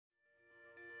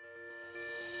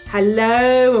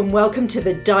Hello and welcome to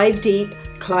the Dive Deep,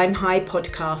 Climb High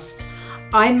podcast.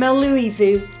 I'm Mel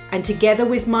Louisu, and together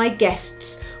with my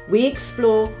guests, we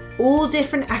explore all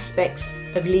different aspects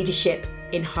of leadership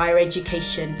in higher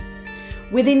education.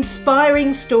 With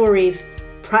inspiring stories,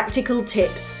 practical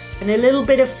tips, and a little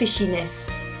bit of fishiness,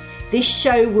 this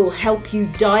show will help you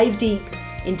dive deep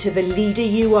into the leader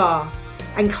you are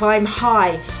and climb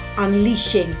high,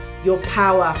 unleashing your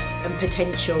power and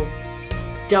potential.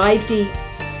 Dive deep,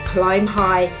 climb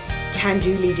high,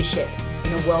 can-do leadership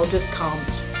in a world of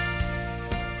can't.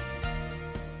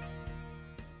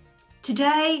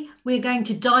 Today, we're going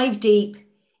to dive deep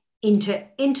into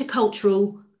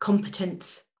intercultural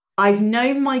competence. I've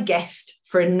known my guest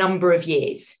for a number of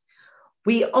years.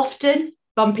 We often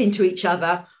bump into each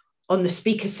other on the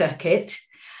speaker circuit,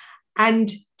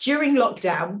 and during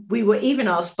lockdown, we were even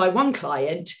asked by one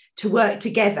client to work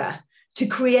together to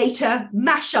create a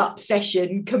mash-up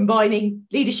session combining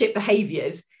leadership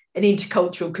behaviours and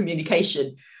intercultural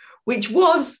communication, which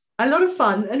was a lot of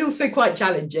fun and also quite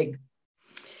challenging.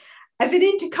 As an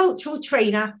intercultural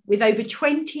trainer with over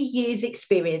 20 years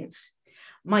experience,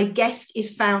 my guest is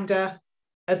founder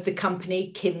of the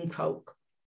company Kimcolk.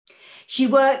 She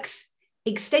works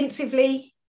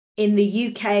extensively in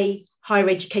the UK higher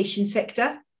education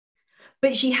sector,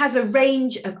 but she has a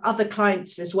range of other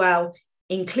clients as well,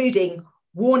 including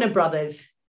Warner Brothers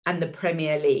and the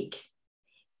Premier League.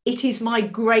 It is my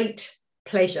great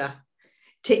pleasure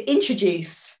to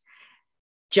introduce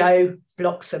Jo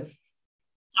Bloxham.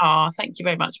 Oh, thank you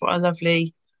very much. What a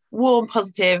lovely, warm,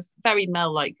 positive, very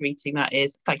Mel-like greeting that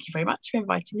is. Thank you very much for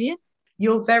inviting me in.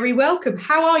 You're very welcome.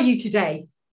 How are you today?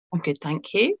 I'm good,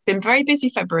 thank you. Been very busy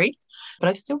February, but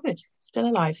I'm still good, still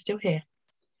alive, still here.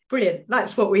 Brilliant.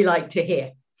 That's what we like to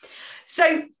hear.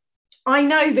 So I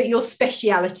know that your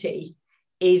speciality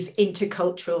is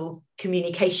intercultural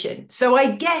communication. So I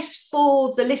guess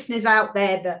for the listeners out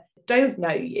there that don't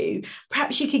know you,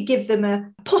 perhaps you could give them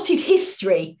a potted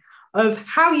history of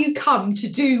how you come to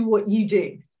do what you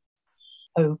do.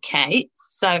 Okay,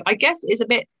 so I guess it's a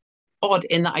bit odd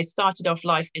in that I started off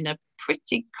life in a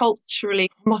pretty culturally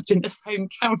homogenous home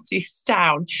county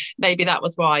town. Maybe that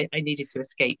was why I needed to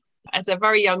escape. As a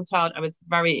very young child, I was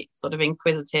very sort of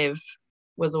inquisitive,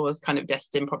 was always kind of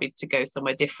destined probably to go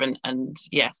somewhere different. And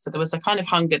yes, so there was a kind of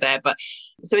hunger there. But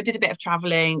so I did a bit of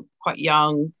traveling, quite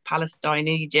young, Palestine,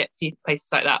 Egypt, a few places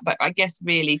like that. But I guess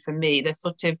really for me, the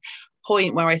sort of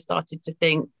point where I started to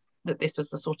think that this was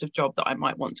the sort of job that I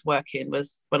might want to work in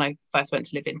was when I first went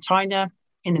to live in China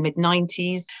in the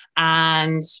mid-90s.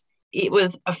 And it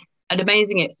was an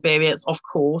amazing experience, of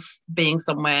course, being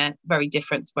somewhere very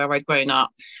different to where I'd grown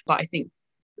up. But I think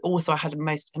also I had the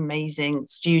most amazing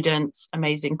students,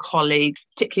 amazing colleagues,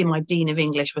 particularly my Dean of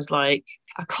English was like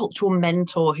a cultural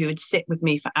mentor who would sit with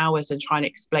me for hours and try and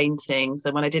explain things.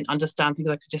 And when I didn't understand things,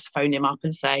 I could just phone him up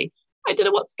and say, I don't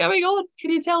know what's going on. Can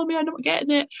you tell me? I'm not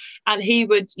getting it. And he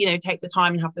would, take the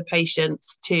time and have the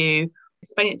patience to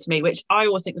explain it to me, which I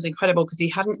always think was incredible because he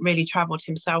hadn't really travelled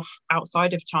himself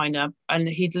outside of China, and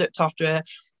he'd looked after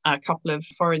a couple of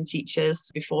foreign teachers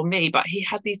before me, but he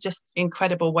had these just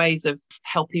incredible ways of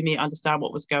helping me understand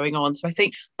what was going on. So I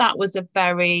think that was a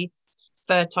very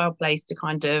fertile place to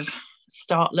kind of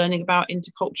start learning about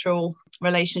intercultural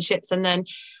relationships. And then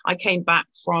I came back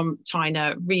from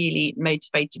China really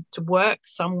motivated to work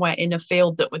somewhere in a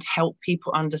field that would help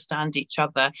people understand each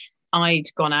other.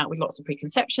 I'd gone out with lots of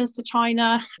preconceptions to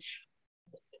China.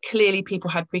 Clearly, people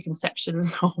had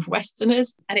preconceptions of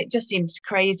Westerners, and it just seemed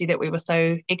crazy that we were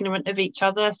so ignorant of each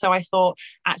other. So I thought,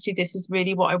 actually, this is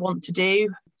really what I want to do.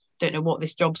 Don't know what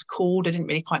this job's called. I didn't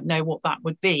really quite know what that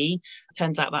would be.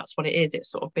 Turns out that's what it is. It's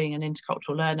sort of being an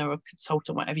intercultural learner or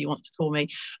consultant, whatever you want to call me.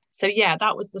 So yeah,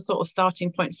 that was the sort of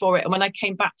starting point for it. And when I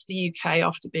came back to the UK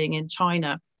after being in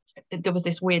China, there was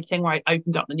this weird thing where I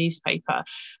opened up the newspaper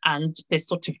and this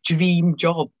sort of dream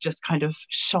job just kind of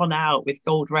shone out with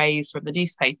gold rays from the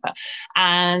newspaper.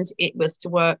 And it was to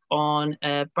work on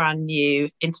a brand new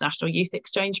international youth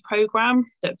exchange programme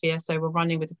that VSO were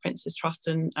running with the Prince's Trust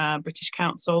and British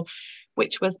Council,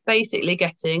 which was basically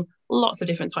getting lots of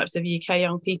different types of UK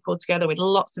young people together with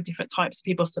lots of different types of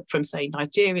people from, say,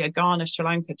 Nigeria, Ghana, Sri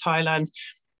Lanka, Thailand,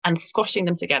 and squashing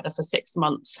them together for 6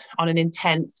 months on an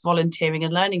intense volunteering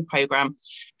and learning programme.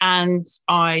 And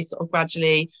I sort of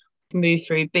gradually moved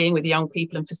through being with young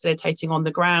people and facilitating on the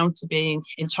ground to being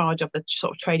in charge of the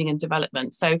sort of training and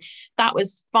development. So that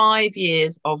was 5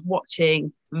 years of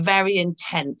watching very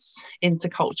intense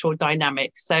intercultural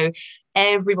dynamics. So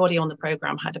everybody on the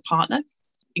programme had a partner.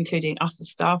 including us as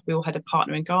staff. We all had a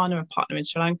partner in Ghana, a partner in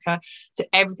Sri Lanka. So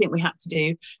everything we had to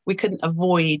do, we couldn't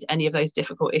avoid any of those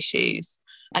difficult issues.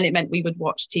 And it meant we would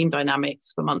watch team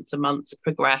dynamics for months and months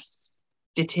progress,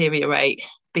 deteriorate,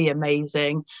 be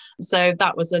amazing. So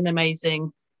that was an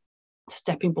amazing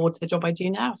stepping board to the job I do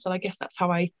now. So I guess that's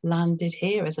how I landed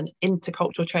here as an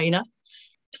intercultural trainer.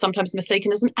 Sometimes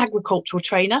mistaken as an agricultural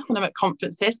trainer when I'm at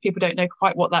conferences. People don't know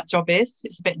quite what that job is.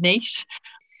 It's a bit niche.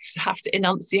 So I have to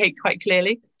enunciate quite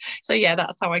clearly. So yeah,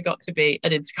 that's how I got to be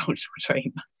an intercultural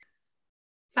trainer.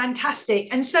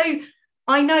 Fantastic. And so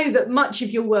I know that much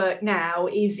of your work now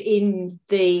is in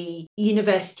the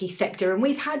university sector, and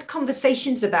we've had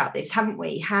conversations about this, haven't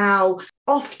we? How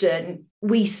often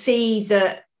we see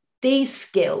that these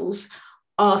skills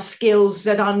are skills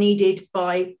that are needed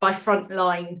by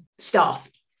frontline staff,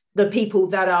 the people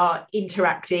that are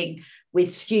interacting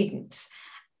with students.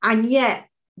 And yet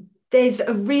there's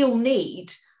a real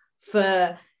need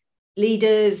for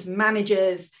leaders,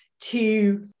 managers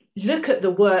to look at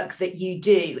the work that you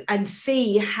do and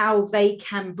see how they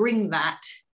can bring that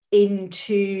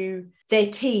into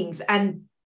their teams and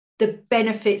the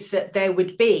benefits that there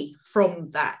would be from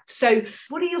that. So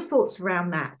what are your thoughts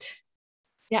around that?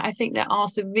 Yeah, I think there are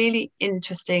some really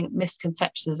interesting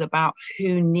misconceptions about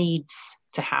who needs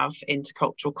to have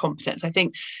intercultural competence. I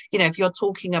think, if you're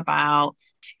talking about,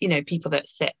 people that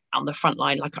sit on the front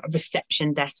line, like a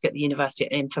reception desk at the university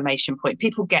at an information point,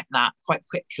 people get that quite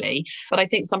quickly. But I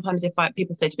think sometimes if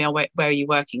people say to me, oh, where are you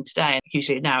working today? And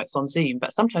usually now it's on Zoom,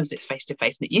 but sometimes it's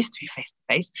face-to-face, and it used to be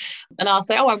face-to-face. And I'll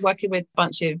say, oh, I'm working with a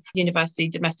bunch of university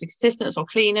domestic assistants or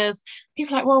cleaners.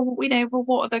 People are like, well,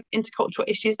 what are the intercultural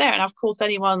issues there? And of course,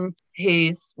 anyone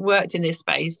who's worked in this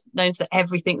space knows that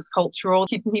everything's cultural.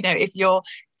 If you're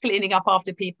cleaning up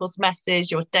after people's messes,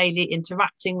 you're daily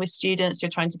interacting with students, you're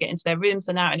trying to get into their rooms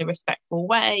and out in a respectful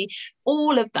way.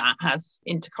 All of that has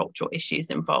intercultural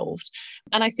issues involved.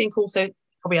 And I think also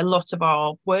probably a lot of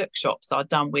our workshops are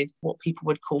done with what people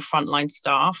would call frontline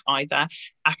staff, either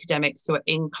academics who are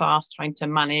in class trying to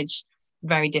manage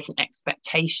very different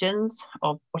expectations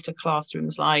of what a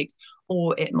classroom's like,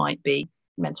 or it might be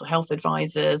mental health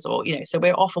advisors, or so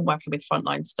we're often working with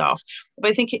frontline staff.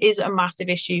 But I think it is a massive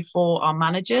issue for our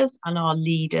managers and our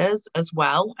leaders as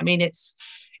well. I mean, it's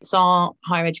our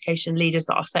higher education leaders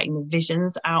that are setting the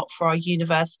visions out for our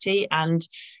university. And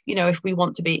if we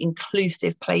want to be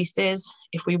inclusive places,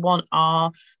 if we want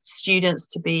our students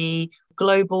to be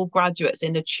global graduates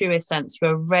in the truest sense, who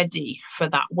are ready for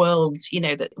that world,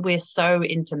 that we're so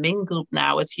intermingled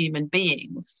now as human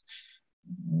beings,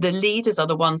 the leaders are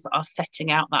the ones that are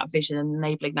setting out that vision and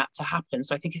enabling that to happen.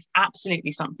 So I think it's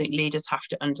absolutely something leaders have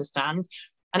to understand.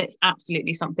 And it's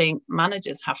absolutely something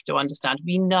managers have to understand.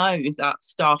 We know that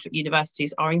staff at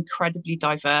universities are incredibly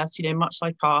diverse, much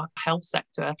like our health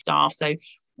sector staff. So,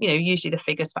 usually the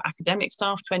figures for academic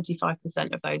staff,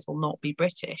 25% of those will not be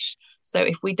British. So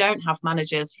if we don't have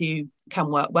managers who can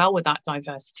work well with that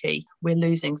diversity, we're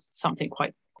losing something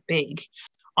quite big.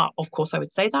 Of course, I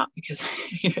would say that because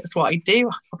it's what I do.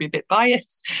 I'm probably a bit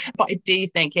biased, but I do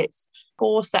think it's a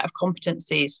core set of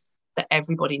competencies that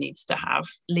everybody needs to have: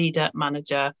 leader,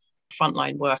 manager,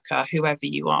 frontline worker, whoever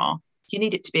you are. You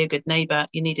need it to be a good neighbour.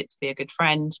 You need it to be a good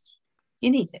friend. You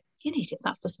need it.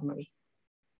 That's the summary.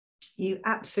 You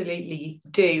absolutely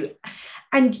do.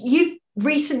 And you've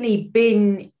recently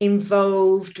been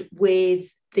involved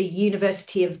with the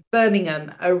University of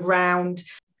Birmingham around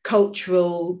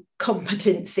cultural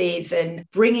competencies and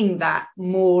bringing that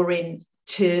more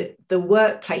into the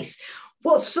workplace.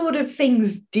 What sort of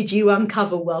things did you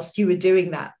uncover whilst you were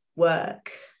doing that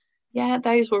work? Yeah,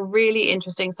 those were really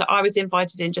interesting. So I was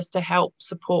invited in just to help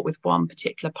support with one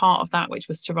particular part of that, which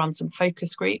was to run some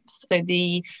focus groups. So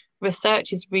the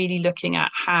research is really looking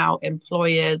at how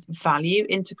employers value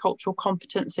intercultural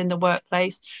competence in the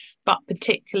workplace, but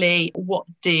particularly what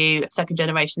do second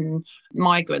generation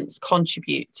migrants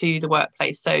contribute to the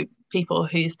workplace? So people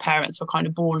whose parents were kind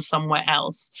of born somewhere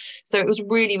else. So it was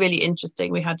really, really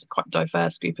interesting. We had quite a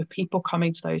diverse group of people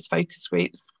coming to those focus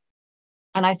groups.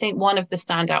 And I think one of the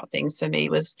standout things for me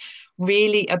was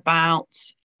really about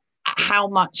how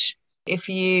much, if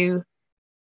you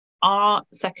are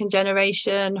second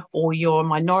generation or you're a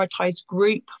minoritized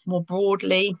group more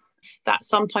broadly, that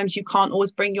sometimes you can't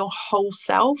always bring your whole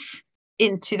self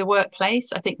into the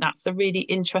workplace. I think that's a really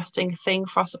interesting thing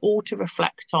for us all to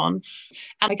reflect on.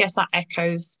 And I guess that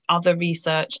echoes other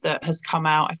research that has come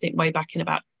out, I think way back in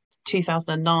about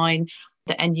 2009,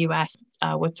 the NUS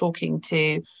were talking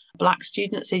to Black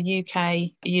students in UK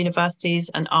universities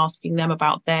and asking them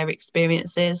about their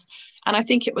experiences. And I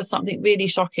think it was something really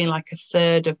shocking, like a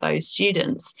third of those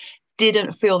students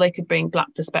didn't feel they could bring Black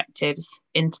perspectives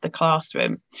into the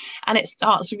classroom. And it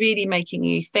starts really making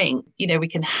you think, we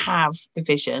can have the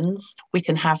visions, we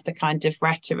can have the kind of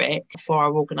rhetoric for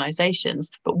our organisations,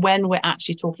 but when we're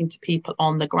actually talking to people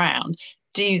on the ground,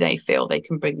 do they feel they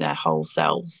can bring their whole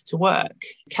selves to work?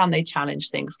 Can they challenge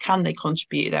things? Can they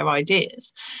contribute their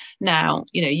ideas? Now,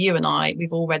 you and I,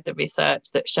 we've all read the research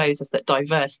that shows us that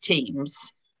diverse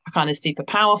teams are kind of super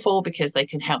powerful because they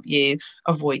can help you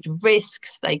avoid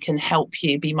risks. They can help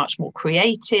you be much more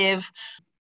creative.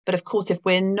 But of course, if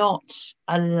we're not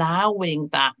allowing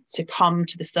that to come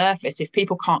to the surface, if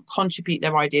people can't contribute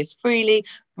their ideas freely,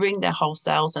 bring their whole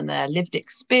selves and their lived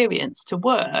experience to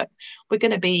work, we're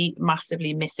going to be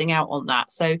massively missing out on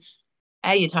that. So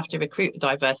you'd have to recruit a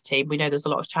diverse team. We know there's a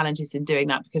lot of challenges in doing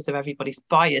that because of everybody's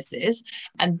biases.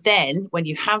 And then when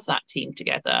you have that team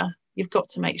together, you've got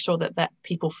to make sure that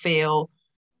people feel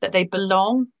that they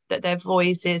belong, that their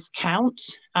voices count,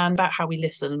 and about how we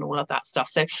listen and all of that stuff.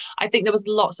 So I think there was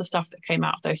lots of stuff that came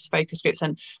out of those focus groups,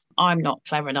 and I'm not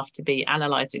clever enough to be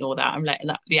analysing all that. I'm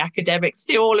letting the academics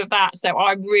do all of that. So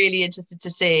I'm really interested to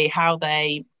see how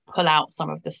they pull out some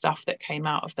of the stuff that came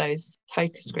out of those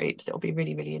focus groups. It'll be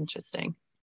really, really interesting.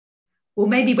 Well,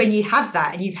 maybe when you have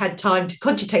that and you've had time to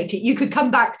cogitate it, you could come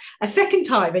back a second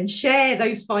time and share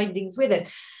those findings with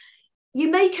us. You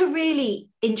make a really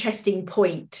interesting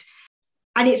point,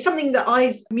 and it's something that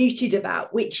I've muted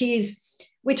about, which is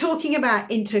we're talking about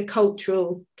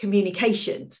intercultural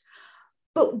communications,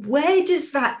 but where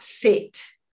does that sit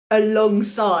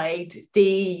alongside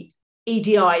the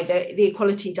EDI, the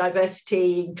Equality,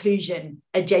 Diversity, Inclusion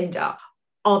agenda?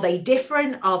 Are they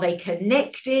different? Are they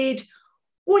connected?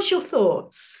 What's your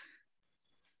thoughts?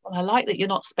 Well, I like that you're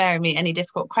not sparing me any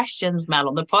difficult questions, Mel,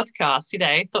 on the podcast.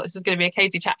 Thought this was going to be a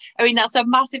cosy chat. I mean, that's a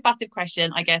massive, massive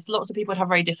question. I guess lots of people would have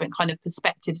very different kind of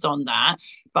perspectives on that,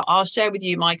 but I'll share with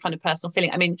you my kind of personal feeling.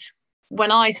 I mean,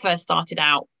 when I first started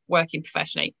out working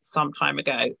professionally some time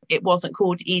ago, it wasn't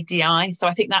called EDI. So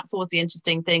I think that's always the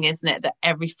interesting thing, isn't it? That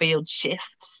every field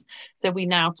shifts. So we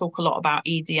now talk a lot about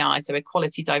EDI, so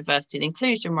equality, diversity and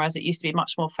inclusion, whereas it used to be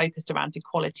much more focused around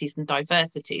equalities and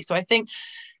diversity. So I think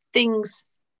things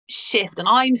shift, and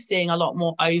I'm seeing a lot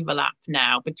more overlap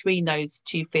now between those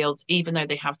two fields, even though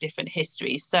they have different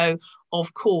histories. So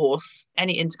of course,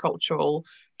 any intercultural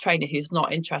trainer who's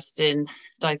not interested in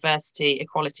diversity,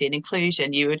 equality and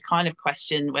inclusion, you would kind of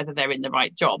question whether they're in the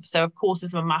right job. So of course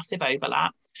there's a massive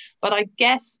overlap. But I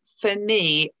guess for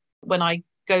me, when I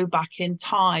go back in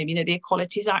time, the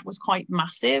Equalities Act was quite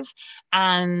massive,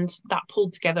 and that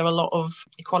pulled together a lot of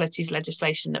equalities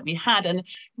legislation that we had. And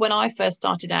when I first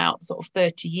started out sort of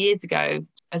 30 years ago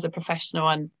as a professional,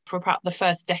 and for about the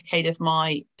first decade of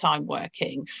my time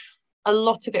working, a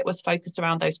lot of it was focused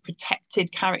around those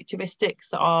protected characteristics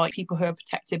that are people who are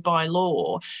protected by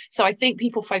law. So I think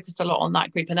people focused a lot on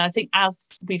that group. And I think as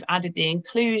we've added the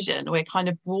inclusion, we're kind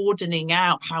of broadening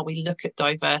out how we look at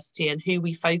diversity and who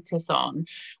we focus on,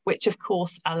 which of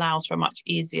course allows for a much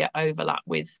easier overlap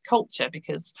with culture,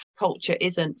 because culture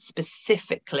isn't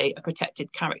specifically a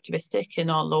protected characteristic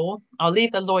in our law. I'll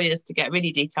leave the lawyers to get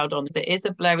really detailed on this. It is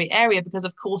a blurry area because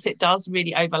of course it does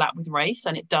really overlap with race,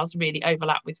 and it does really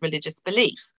overlap with religious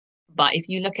belief. But if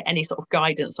you look at any sort of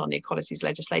guidance on the equalities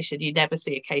legislation, you never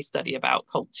see a case study about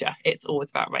culture. It's always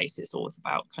about race. It's always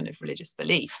about kind of religious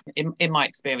belief, in my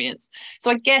experience.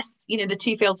 So I guess, the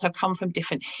two fields have come from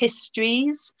different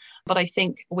histories, but I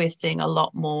think we're seeing a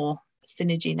lot more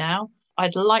synergy now.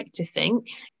 I'd like to think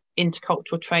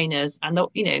intercultural trainers, and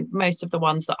most of the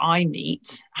ones that I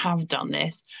meet have done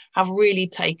this, have really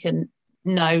taken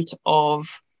note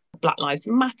of Black Lives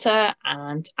Matter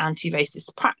and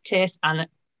anti-racist practice, and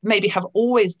maybe have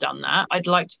always done that. I'd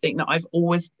like to think that I've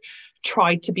always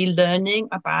tried to be learning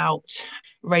about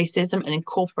racism and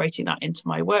incorporating that into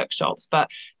my workshops, but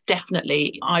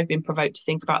definitely I've been provoked to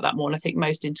think about that more, and I think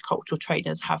most intercultural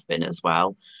trainers have been as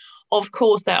well. Of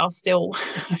course, there are still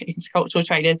intercultural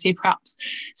trainers who perhaps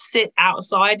sit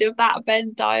outside of that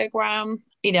Venn diagram.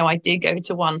 I did go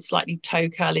to one slightly toe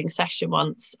curling session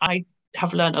once. I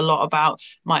have learned a lot about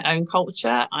my own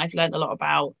culture. I've learned a lot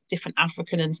about different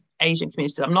African and Asian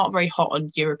communities. I'm not very hot on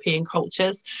European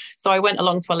cultures. So I went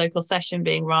along to a local session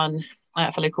being run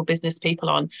for local business people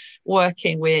on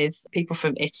working with people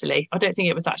from Italy. I don't think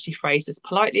it was actually phrased as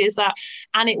politely as that.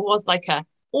 And it was like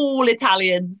all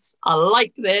Italians are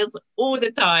like this all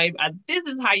the time, and this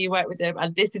is how you work with them,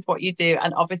 and this is what you do.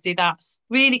 And obviously that's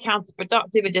really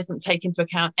counterproductive. It doesn't take into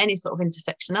account any sort of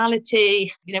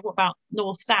intersectionality. What about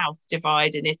north-south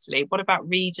divide in Italy? What about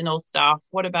regional stuff?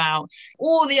 What about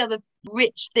all the other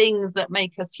rich things that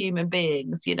make us human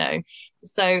beings?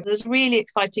 So there's really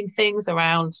exciting things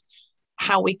around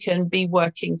how we can be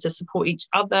working to support each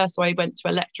other. So I went to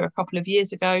a lecture a couple of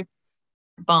years ago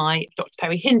by Dr.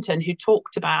 Perry Hinton, who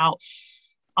talked about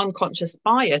unconscious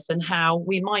bias and how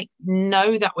we might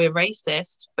know that we're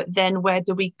racist, but then where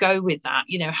do we go with that?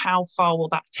 How far will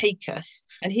that take us?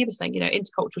 And he was saying,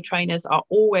 intercultural trainers are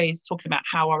always talking about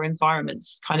how our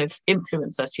environments kind of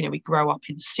influence us. We grow up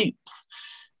in soups.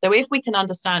 So if we can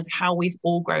understand how we've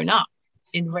all grown up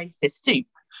in racist soup,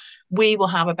 we will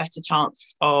have a better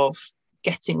chance of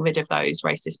getting rid of those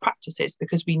racist practices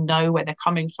because we know where they're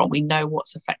coming from. We know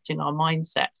what's affecting our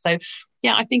mindset. So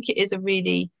yeah, I think it is a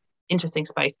really interesting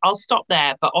space. I'll stop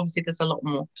there, but obviously there's a lot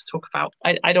more to talk about.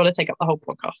 I don't want to take up the whole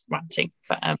podcast ranting,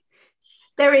 but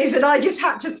there is, and I just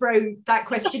had to throw that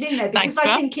question in there because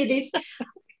I think it is.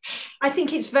 I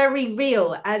think it's very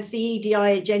real as the EDI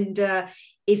agenda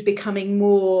is becoming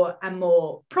more and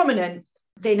more prominent.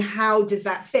 Then how does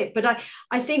that fit? But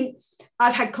I think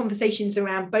I've had conversations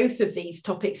around both of these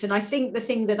topics, and I think the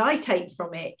thing that I take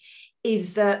from it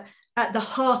is that at the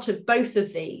heart of both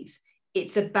of these,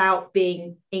 it's about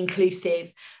being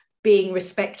inclusive, being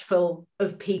respectful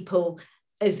of people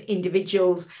as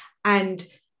individuals, and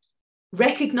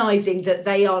recognizing that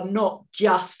they are not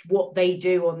just what they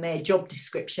do on their job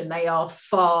description. They are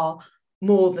far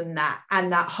more than that.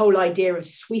 And that whole idea of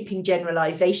sweeping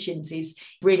generalizations is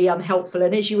really unhelpful.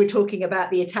 And as you were talking about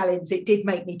the Italians, it did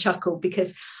make me chuckle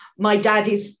because my dad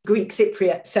is Greek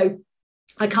Cypriot. So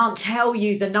I can't tell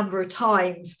you the number of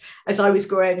times as I was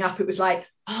growing up, it was like,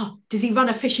 oh, does he run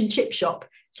a fish and chip shop?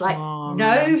 It's like,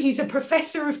 no, he's a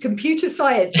professor of computer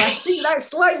science. I think that's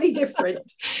slightly different.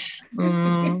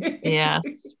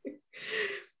 Yes.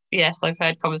 Yes, I've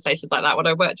heard conversations like that. When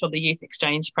I worked on the youth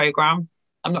exchange program,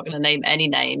 I'm not going to name any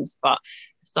names, but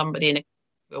somebody in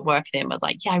working in was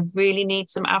like, yeah, I really need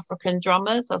some African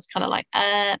drummers. I was kind of like,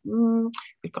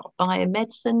 we've got a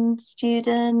biomedicine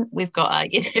student. We've got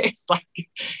it's like,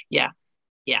 yeah,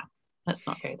 let's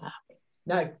not go there.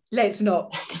 No, let's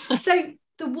not. So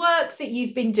the work that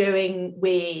you've been doing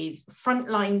with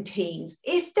frontline teams,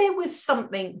 if there was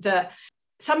something that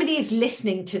somebody is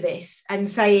listening to this and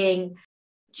saying,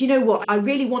 do you know what, I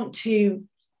really want to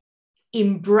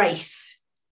embrace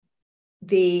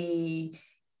the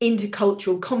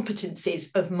intercultural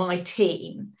competencies of my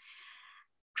team,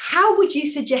 how would you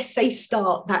suggest they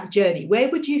start that journey? Where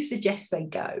would you suggest they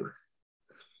go?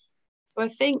 So I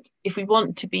think if we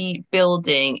want to be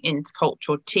building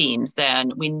intercultural teams,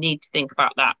 then we need to think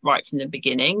about that right from the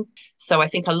beginning. So I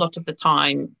think a lot of the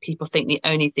time people think the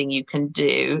only thing you can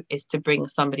do is to bring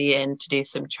somebody in to do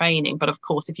some training. But of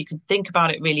course, if you can think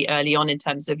about it really early on in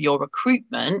terms of your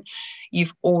recruitment,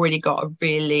 you've already got a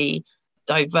really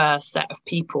diverse set of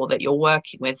people that you're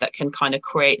working with that can kind of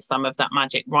create some of that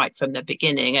magic right from the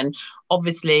beginning. And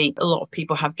obviously a lot of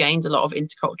people have gained a lot of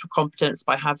intercultural competence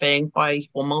by having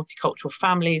or multicultural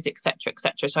families, etc.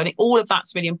 So I think all of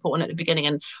that's really important at the beginning,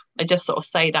 and I just sort of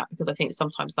say that because I think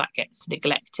sometimes that gets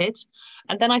neglected.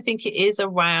 And then I think it is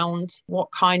around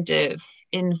what kind of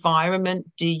environment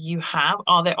do you have?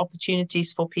 Are there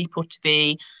opportunities for people to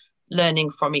be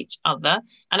learning from each other?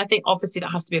 And I think obviously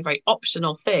that has to be a very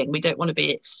optional thing. We don't want to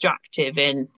be extractive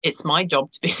in it's my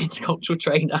job to be an intercultural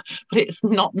trainer, but it's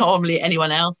not normally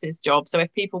anyone else's job. So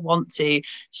if people want to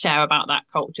share about that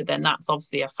culture, then that's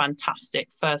obviously a fantastic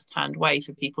first-hand way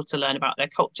for people to learn about their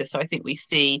culture. So I think we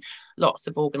see lots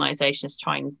of organisations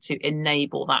trying to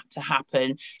enable that to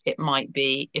happen. It might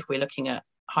be, if we're looking at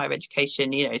higher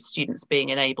education, students being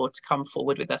enabled to come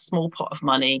forward with a small pot of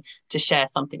money to share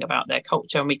something about their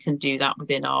culture, and we can do that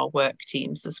within our work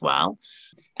teams as well.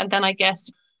 And then I guess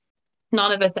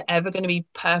none of us are ever going to be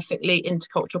perfectly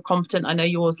intercultural competent. I know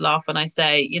you always laugh when I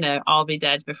say, I'll be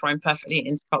dead before I'm perfectly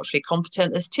interculturally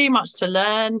competent. There's too much to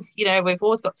learn. We've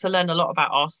always got to learn a lot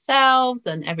about ourselves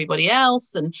and everybody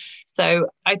else. And so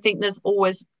I think there's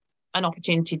always an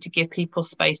opportunity to give people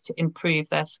space to improve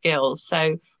their skills.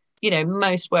 So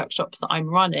most workshops that I'm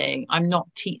running, I'm not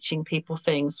teaching people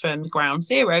things from ground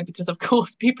zero because, of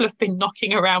course, people have been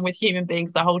knocking around with human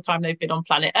beings the whole time they've been on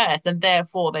planet Earth, and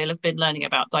therefore they'll have been learning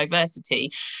about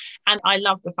diversity. And I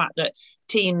love the fact that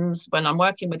teams, when I'm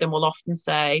working with them, will often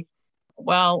say,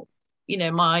 well,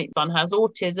 my son has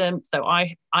autism, so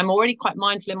I'm already quite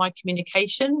mindful in my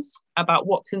communications about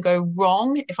what can go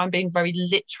wrong if I'm being very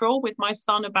literal with my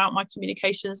son about my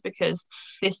communications, because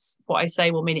what I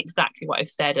say will mean exactly what I've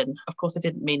said, and of course I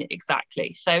didn't mean it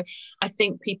exactly. So I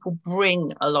think people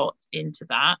bring a lot into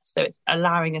that, so it's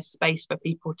allowing a space for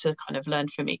people to kind of learn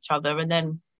from each other, and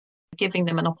then giving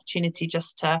them an opportunity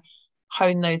just to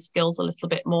hone those skills a little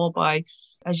bit more by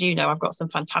As you know, I've got some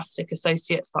fantastic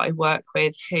associates that I work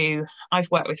with who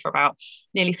I've worked with for about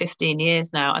nearly 15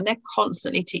 years now, and they're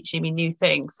constantly teaching me new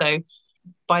things. So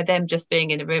by them just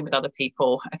being in a room with other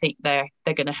people, I think they're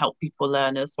going to help people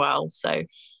learn as well. So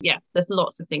yeah, there's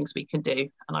lots of things we can do.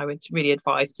 And I would really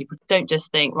advise people, don't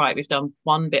just think, right, we've done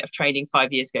one bit of training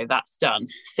 5 years ago, that's done.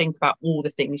 Think about all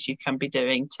the things you can be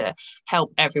doing to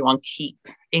help everyone keep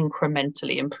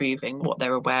incrementally improving what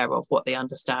they're aware of, what they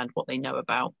understand, what they know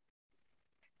about.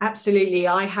 Absolutely.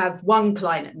 I have one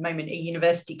client at the moment, a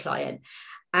university client,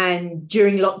 and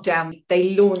during lockdown,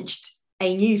 they launched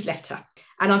a newsletter.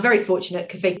 And I'm very fortunate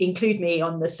because they include me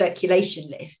on the circulation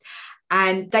list.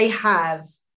 And they have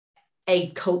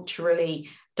a culturally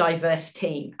diverse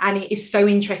team. And it is so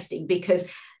interesting because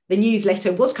the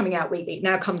newsletter was coming out weekly, it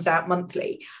now comes out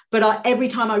monthly. But every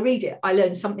time I read it, I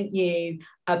learn something new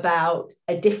about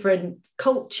a different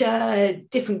culture, a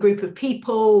different group of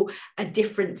people, a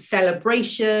different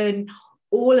celebration,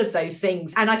 all of those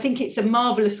things. And I think it's a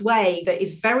marvelous way that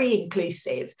is very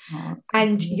inclusive.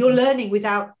 And you're learning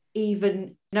without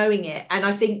even knowing it. And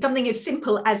I think something as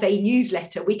simple as a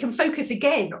newsletter, we can focus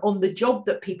again on the job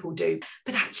that people do,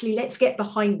 but actually let's get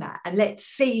behind that and let's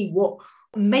see what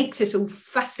makes us all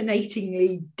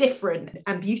fascinatingly different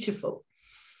and beautiful.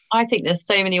 I think there's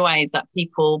so many ways that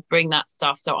people bring that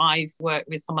stuff. So I've worked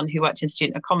with someone who worked in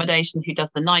student accommodation who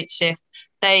does the night shift.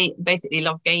 They basically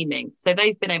love gaming. So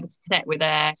they've been able to connect with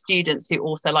their students who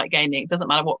also like gaming. It doesn't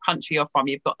matter what country you're from,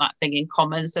 you've got that thing in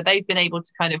common. So they've been able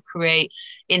to kind of create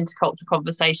intercultural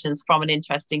conversations from an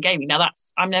interest in gaming. Now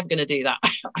I'm never going to do that.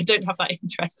 I don't have that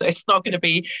interest. So it's not going to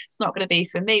be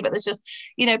for me. But there's just,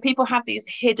 people have these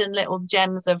hidden little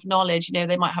gems of knowledge.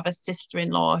 They might have a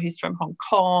sister-in-law who's from Hong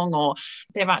Kong, or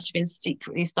they've actually been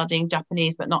secretly studying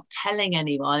Japanese but not telling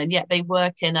anyone, and yet they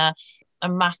work in a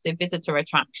massive visitor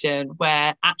attraction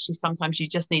where actually sometimes you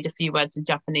just need a few words in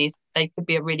Japanese. They could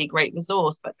be a really great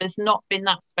resource, but there's not been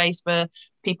that space for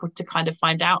people to kind of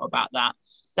find out about that.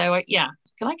 So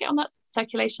can I get on that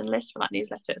circulation list for that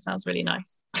newsletter? It sounds really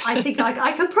nice. I think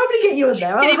I could probably get you on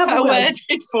there. Can you put a word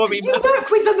in for me? You work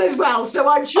with them as well, so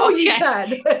I'm sure you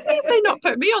can. If they not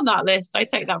put me on that list, I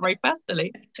take that very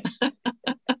personally.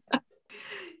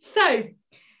 So,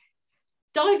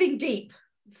 diving deep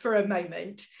for a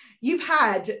moment, you've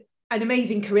had an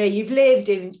amazing career. You've lived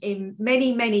in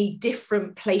many, many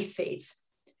different places.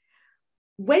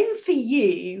 When for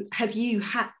you have you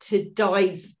had to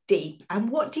dive deep,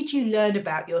 and what did you learn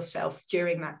about yourself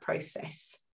during that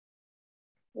process?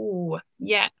 Oh,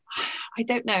 yeah, I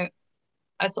don't know.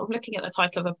 I was sort of looking at the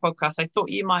title of the podcast. I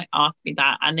thought you might ask me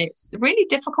that. And it's a really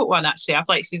difficult one, actually. I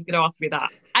feel like she's going to ask me that.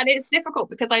 And it's difficult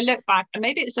because I look back, and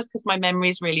maybe it's just because my memory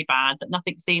is really bad, that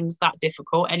nothing seems that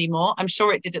difficult anymore. I'm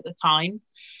sure it did at the time.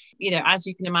 As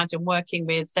you can imagine, working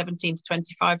with 17 to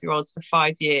 25-year-olds for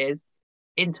 5 years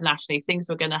internationally, things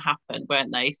were going to happen,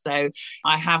 weren't they? So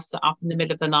I have sat up in the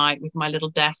middle of the night with my little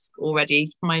desk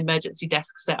already, my emergency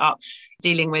desk set up,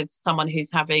 dealing with someone who's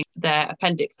having their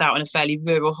appendix out in a fairly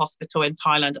rural hospital in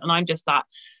Thailand. And I'm just that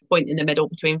point in the middle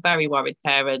between very worried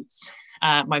parents,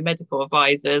 my medical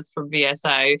advisors from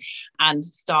VSO, and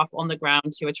staff on the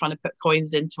ground who are trying to put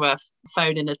coins into a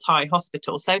phone in a Thai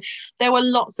hospital. So there were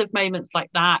lots of moments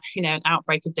like that, an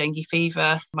outbreak of dengue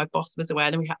fever. My boss was aware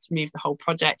and we had to move the whole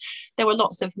project. There were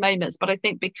lots of moments, but I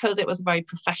think because it was a very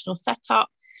professional setup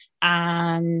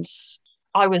and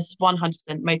I was 100%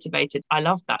 motivated, I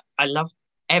loved that. I loved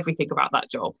everything about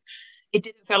that job. It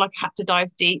didn't feel like I had to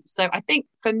dive deep. So I think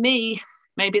for me,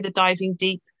 maybe the diving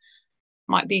deep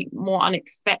might be more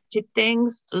unexpected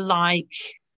things like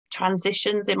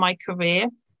transitions in my career.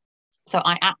 So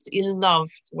I absolutely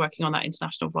loved working on that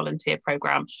international volunteer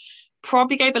program.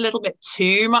 Probably gave a little bit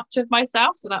too much of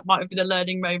myself. So that might have been a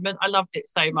learning moment. I loved it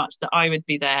so much that I would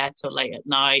be there till late at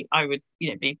night. I would,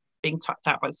 be being tucked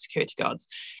out by the security guards.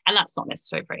 And that's not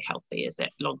necessarily very healthy, is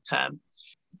it, long term?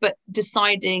 But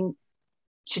deciding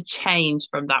to change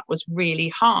from that was really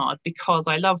hard because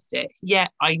I loved it.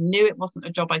 Yet I knew it wasn't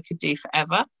a job I could do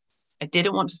forever. I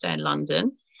didn't want to stay in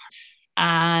London.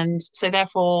 And so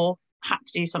therefore had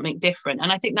to do something different.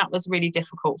 And I think that was really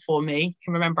difficult for me. I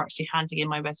can remember actually handing in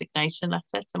my resignation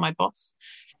letter to my boss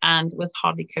and was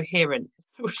hardly coherent.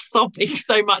 I was sobbing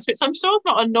so much, which I'm sure is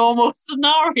not a normal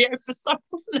scenario for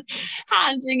someone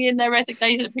handing in their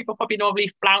resignation. People probably normally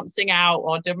flouncing out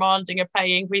or demanding a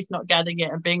pay increase, not getting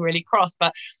it and being really cross.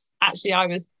 But actually, I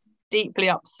was deeply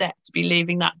upset to be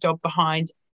leaving that job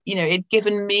behind. It'd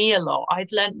given me a lot.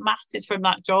 I'd learned masses from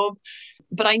that job,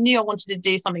 but I knew I wanted to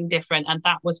do something different. And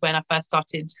that was when I first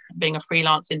started being a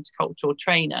freelance intercultural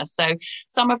trainer. So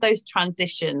some of those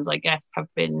transitions, I guess, have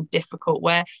been difficult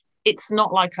where it's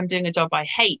not like I'm doing a job I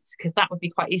hate, because that would be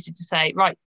quite easy to say,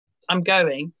 right, I'm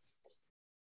going.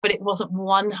 But it wasn't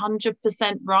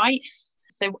 100% right.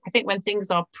 So I think when things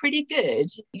are pretty good,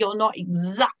 you're not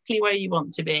exactly where you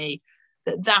want to be.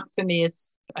 That for me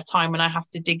is a time when I have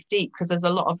to dig deep, because there's a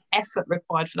lot of effort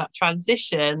required for that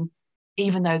transition,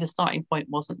 even though the starting point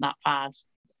wasn't that bad.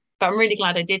 But I'm really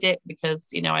glad I did it, because,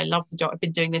 I love the job. I've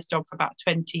been doing this job for about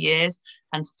 20 years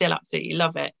and still absolutely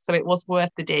love it. So it was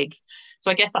worth the dig. So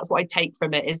I guess that's what I take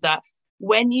from it, is that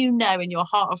when you know in your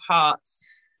heart of hearts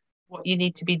what you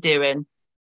need to be doing,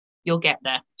 you'll get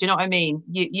there. Do you know what I mean?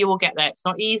 You will get there. It's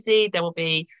not easy. There will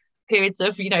be periods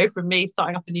of, from me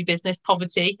starting up a new business,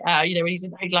 poverty, when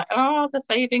you're like, oh, the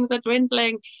savings are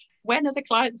dwindling. When are the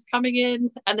clients coming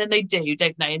in? And then they do,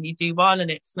 don't they? And you do one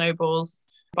and it snowballs.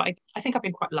 But I think I've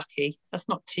been quite lucky. That's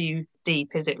not too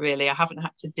deep, is it really? I haven't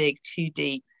had to dig too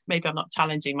deep. Maybe I'm not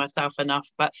challenging myself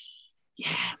enough, but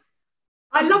yeah.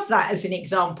 I love that as an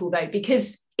example, though,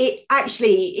 because it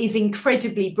actually is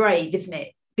incredibly brave, isn't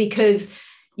it? Because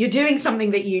you're doing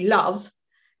something that you love,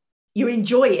 you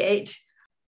enjoy it,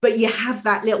 but you have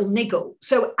that little niggle.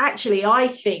 So actually, I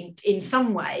think in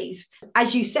some ways,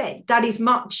 as you said, that is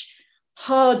much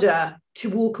harder to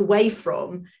walk away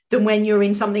from than when you're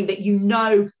in something that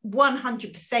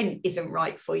 100% isn't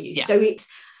right for you. Yeah. So it's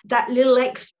that little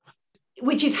extra,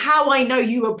 which is how I know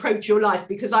you approach your life,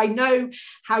 because I know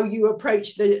how you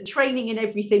approach the training and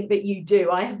everything that you do.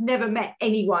 I have never met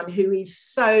anyone who is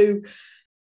so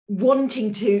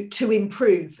wanting to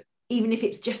improve, even if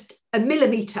it's just a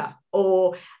millimetre,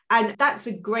 and that's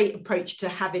a great approach to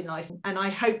have in life. And I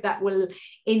hope that will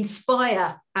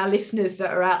inspire our listeners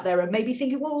that are out there and maybe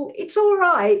thinking, well, it's all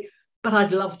right, but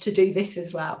I'd love to do this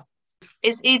as well.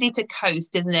 It's easy to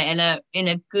coast, isn't it, in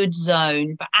a good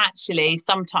zone, but actually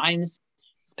sometimes,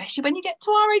 especially when you get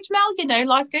to our age, Mel,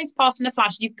 life goes past in a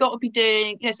flash. You've got to be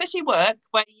doing, especially work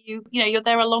where you're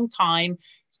there a long time.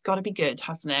 It's got to be good,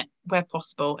 hasn't it? Where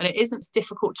possible. And it isn't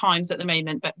difficult times at the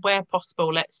moment, but where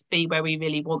possible, let's be where we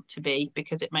really want to be,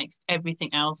 because it makes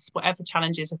everything else, whatever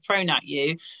challenges are thrown at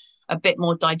you, a bit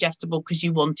more digestible, because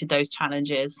you wanted those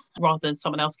challenges rather than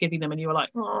someone else giving them and you were like,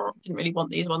 oh, I didn't really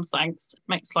want these ones, thanks. It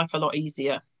makes life a lot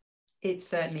easier. It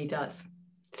certainly does.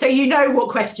 So what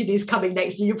question is coming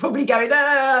next, and you're probably going,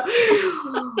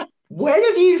 when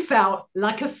have you felt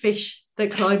like a fish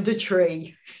that climbed a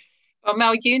tree? Well,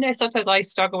 Mel, sometimes I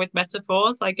struggle with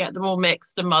metaphors. I get them all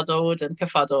mixed and muddled and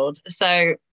kerfuddled.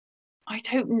 So I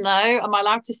don't know. Am I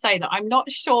allowed to say that? I'm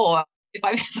not sure if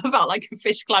I've ever felt like a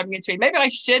fish climbing a tree. Maybe I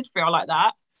should feel like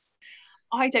that.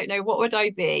 I don't know. What would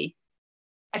I be?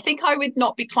 I think I would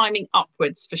not be climbing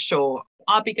upwards for sure.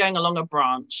 I'd be going along a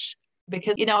branch,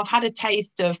 because, I've had a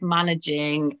taste of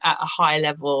managing at a high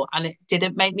level and it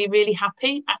didn't make me really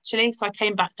happy, actually. So I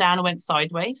came back down and went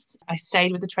sideways. I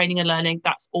stayed with the training and learning.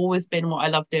 That's always been what I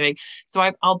love doing.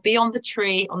 So I'll be on the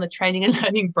tree, on the training and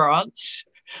learning branch.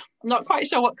 I'm not quite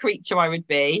sure what creature I would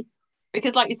be,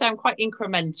 because like you say, I'm quite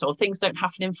incremental. Things don't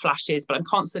happen in flashes, but I'm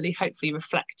constantly hopefully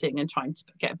reflecting and trying to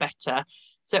get better.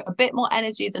 So a bit more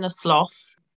energy than a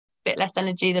sloth, a bit less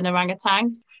energy than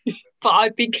orangutan. But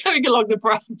I've been going along the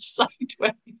branch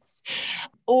sideways,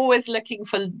 always looking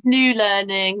for new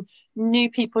learning,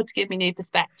 new people to give me new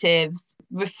perspectives,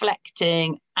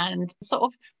 reflecting and sort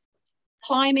of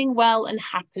climbing well and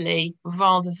happily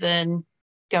rather than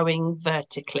going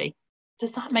vertically.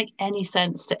 Does that make any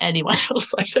sense to anyone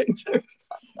else? I don't know.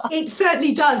 It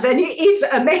certainly does. And it is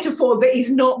a metaphor that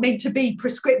is not meant to be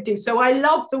prescriptive. So I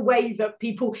love the way that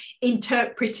people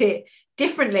interpret it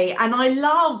differently. And I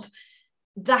love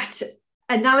that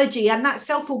analogy and that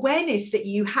self-awareness that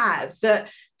you have, that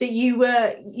you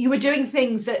were doing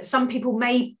things that some people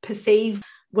may perceive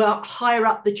were higher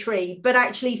up the tree, but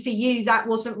actually for you that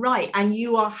wasn't right, and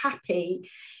you are happy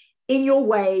in your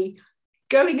way,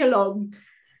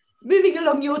 moving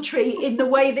along your tree in the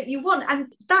way that you want.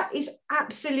 And that is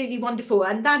absolutely wonderful,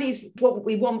 and that is what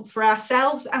we want for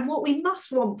ourselves and what we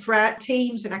must want for our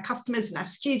teams and our customers and our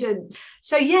students.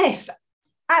 So yes,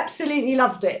 absolutely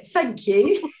loved it. Thank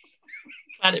you.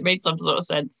 Glad it made some sort of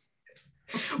sense.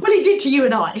 Well, it did to you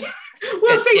and I.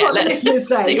 We'll see what the listeners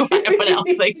say. See what everyone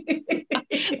else thinks.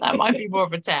 That might be more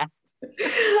of a test.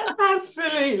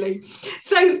 Absolutely.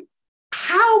 So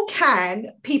how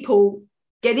can people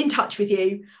get in touch with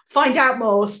you, find out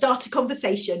more, start a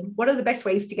conversation? What are the best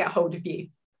ways to get hold of you?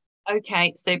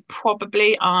 Okay, so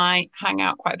probably I hang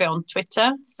out quite a bit on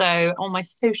Twitter. So on my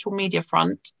social media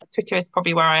front, Twitter is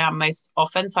probably where I am most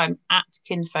often. So I'm at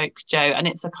Kinfolk Jo, and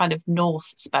it's a kind of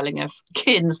Norse spelling of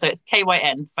kin. So it's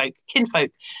Kyn folk,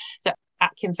 kinfolk. So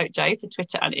at KinfolkJo for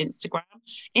Twitter and Instagram.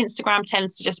 Instagram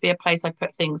tends to just be a place I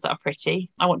put things that are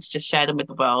pretty. I want to just share them with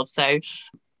the world. So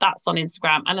that's on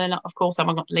Instagram. And then, of course, I'm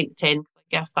on LinkedIn. I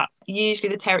guess that's usually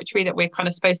the territory that we're kind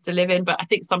of supposed to live in. But I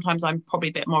think sometimes I'm probably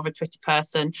a bit more of a Twitter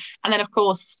person. And then, of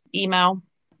course, email,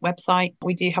 website.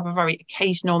 We do have a very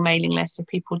occasional mailing list if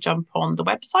people jump on the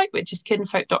website, which is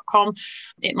kinfolk.com.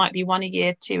 It might be 1 a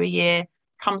year, 2 a year.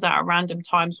 Comes out at random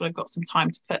times when I've got some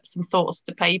time to put some thoughts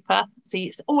to paper. See,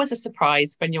 it's always a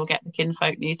surprise when you'll get the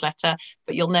Kinfolk newsletter,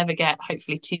 but you'll never get,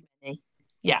 hopefully, too many.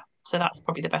 Yeah, so that's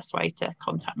probably the best way to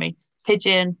contact me.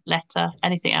 Pigeon, letter,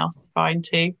 anything else, fine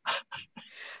too.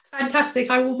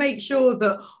 Fantastic. I will make sure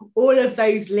that all of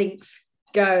those links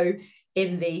go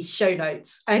in the show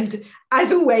notes. And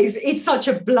as always, it's such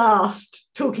a blast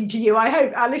talking to you. I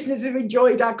hope our listeners have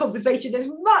enjoyed our conversation as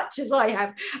much as I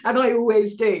have, and I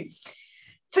always do.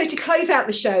 So to close out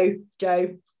the show,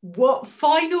 Jo, what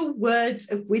final words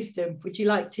of wisdom would you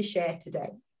like to share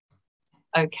today?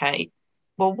 Okay.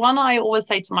 Well, one I always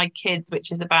say to my kids, which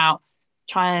is about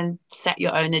try and set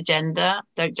your own agenda.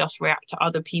 Don't just react to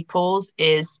other people's,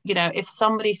 is, if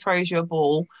somebody throws you a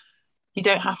ball, you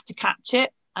don't have to catch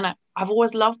it. And I've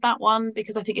always loved that one,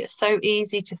 because I think it's so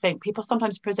easy to think. People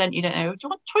sometimes present, you don't know, do you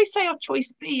want choice A or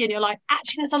choice B? And you're like,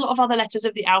 actually, there's a lot of other letters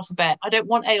of the alphabet. I don't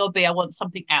want A or B. I want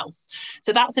something else.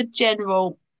 So that's a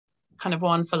general kind of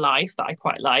one for life that I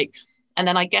quite like. And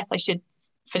then I guess I should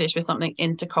finish with something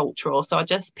intercultural. So I'll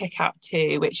just pick out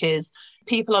 2, which is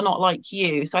people are not like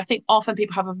you. So I think often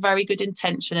people have a very good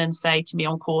intention and say to me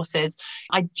on courses,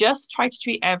 I just try to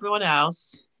treat everyone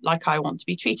else like I want to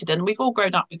be treated. And we've all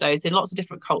grown up with those in lots of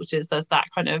different cultures. There's that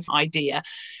kind of idea.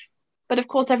 But of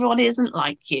course, everyone isn't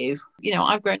like you.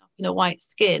 I've grown up in a white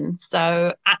skin.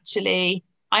 So actually,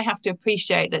 I have to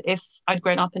appreciate that if I'd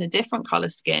grown up in a different colour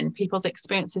skin, people's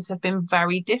experiences have been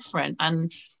very different.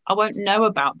 And I won't know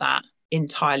about that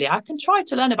entirely. I can try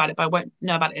to learn about it, but I won't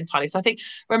know about it entirely. So I think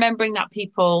remembering that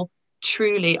people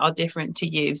truly are different to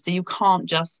you. So you can't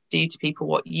just do to people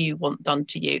what you want done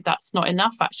to you. That's not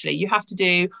enough, actually. You have to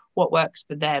do what works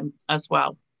for them as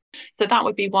well. So that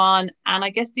would be one. And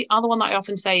I guess the other one that I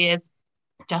often say is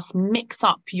just mix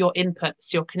up your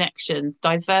inputs, your connections,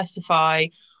 diversify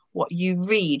what you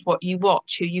read, what you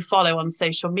watch, who you follow on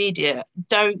social media.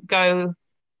 Don't go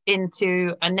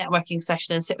into a networking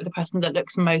session and sit with the person that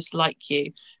looks most like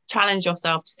you. Challenge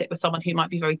yourself to sit with someone who might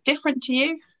be very different to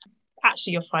you.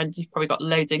 Actually, you'll find you've probably got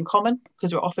loads in common,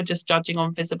 because we're often just judging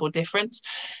on visible difference.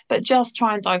 But just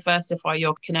try and diversify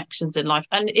your connections in life.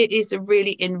 And it is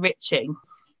really enriching.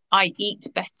 I eat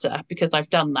better because I've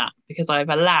done that, because I've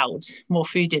allowed more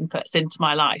food inputs into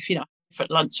my life,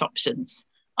 different lunch options.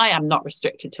 I am not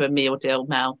restricted to a meal deal,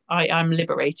 Mel. I am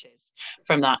liberated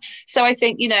from that. So I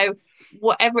think,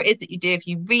 whatever it is that you do, if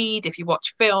you read, if you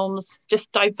watch films,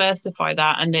 just diversify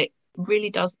that. And it really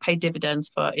does pay dividends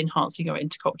for enhancing your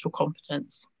intercultural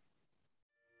competence.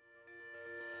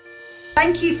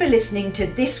 Thank you for listening to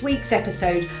this week's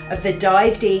episode of the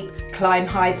Dive Deep, Climb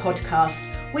High podcast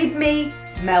with me,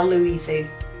 Mel Louisu.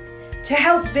 To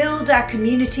help build our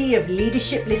community of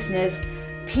leadership listeners,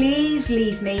 please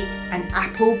leave me an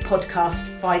Apple Podcast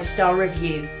 5-star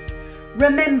review.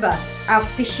 Remember, our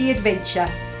fishy adventure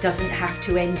doesn't have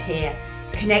to end here.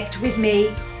 Connect with me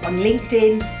on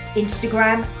LinkedIn,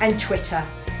 Instagram and Twitter.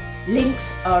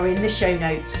 Links are in the show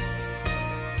notes.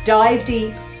 Dive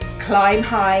deep, climb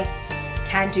high,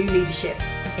 can do leadership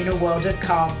in a world of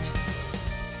can't.